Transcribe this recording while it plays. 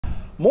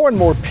More and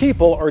more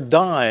people are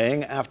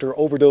dying after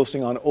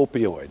overdosing on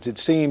opioids. It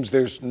seems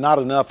there's not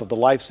enough of the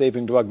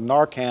life-saving drug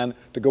Narcan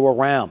to go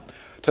around.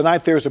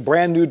 Tonight, there's a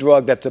brand new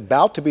drug that's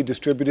about to be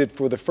distributed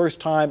for the first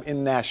time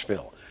in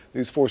Nashville.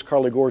 News 4's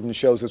Carly Gordon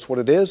shows us what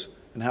it is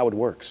and how it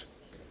works.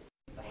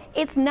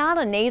 It's not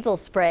a nasal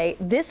spray.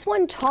 This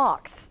one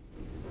talks.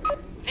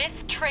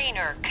 This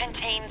trainer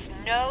contains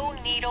no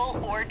needle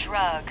or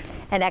drug.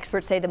 And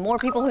experts say the more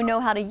people who know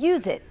how to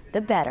use it,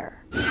 the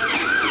better.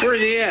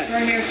 Where's he at?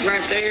 Right here.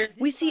 Right there.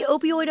 We see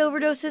opioid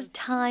overdoses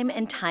time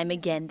and time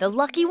again. The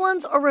lucky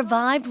ones are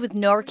revived with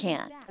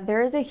Narcan.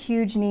 There is a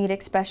huge need,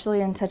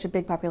 especially in such a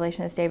big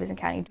population as Davidson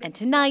County. And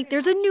tonight,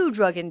 there's a new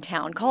drug in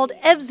town called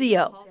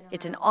Evzio.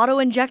 It's an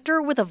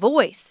auto-injector with a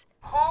voice.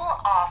 Pull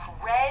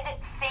off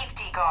red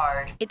safety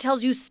guard. It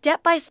tells you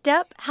step by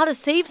step how to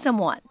save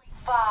someone.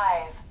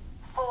 5,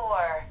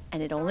 4.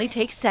 And it only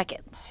takes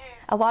seconds.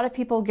 A lot of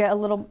people get a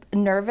little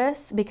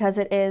nervous because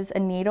it is a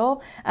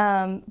needle,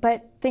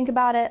 but think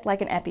about it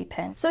like an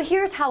EpiPen. So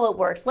here's how it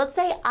works. Let's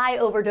say I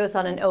overdose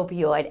on an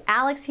opioid.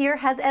 Alex here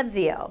has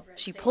Evzio.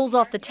 She pulls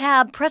off the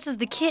tab, presses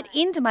the kit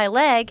into my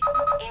leg.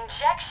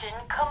 Injection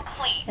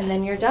complete. And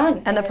then you're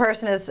done. And the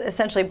person is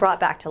essentially brought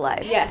back to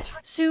life. Yes.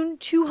 Soon,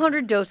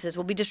 200 doses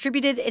will be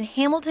distributed in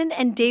Hamilton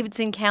and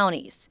Davidson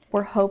counties.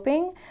 We're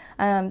hoping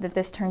that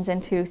this turns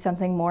into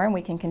something more and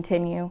we can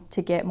continue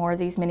to get more of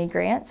these mini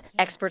grants.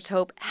 Experts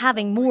hope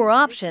having more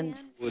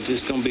options Well, this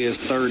is going to be his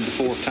third to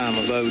fourth time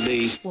of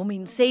OD. will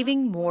mean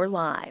saving more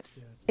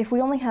lives. If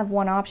we only have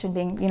one option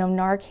being,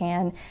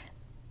 Narcan,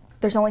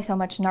 there's only so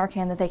much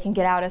Narcan that they can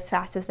get out as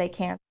fast as they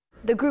can.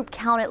 The group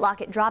Count It,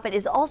 Lock It, Drop It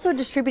is also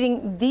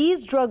distributing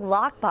these drug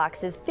lock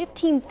boxes.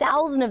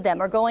 15,000 of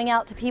them are going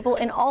out to people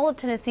in all of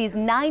Tennessee's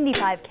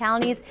 95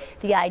 counties.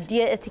 The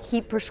idea is to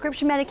keep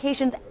prescription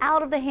medications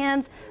out of the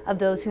hands of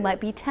those who might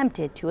be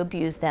tempted to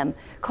abuse them.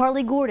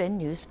 Carly Gordon,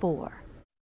 News 4.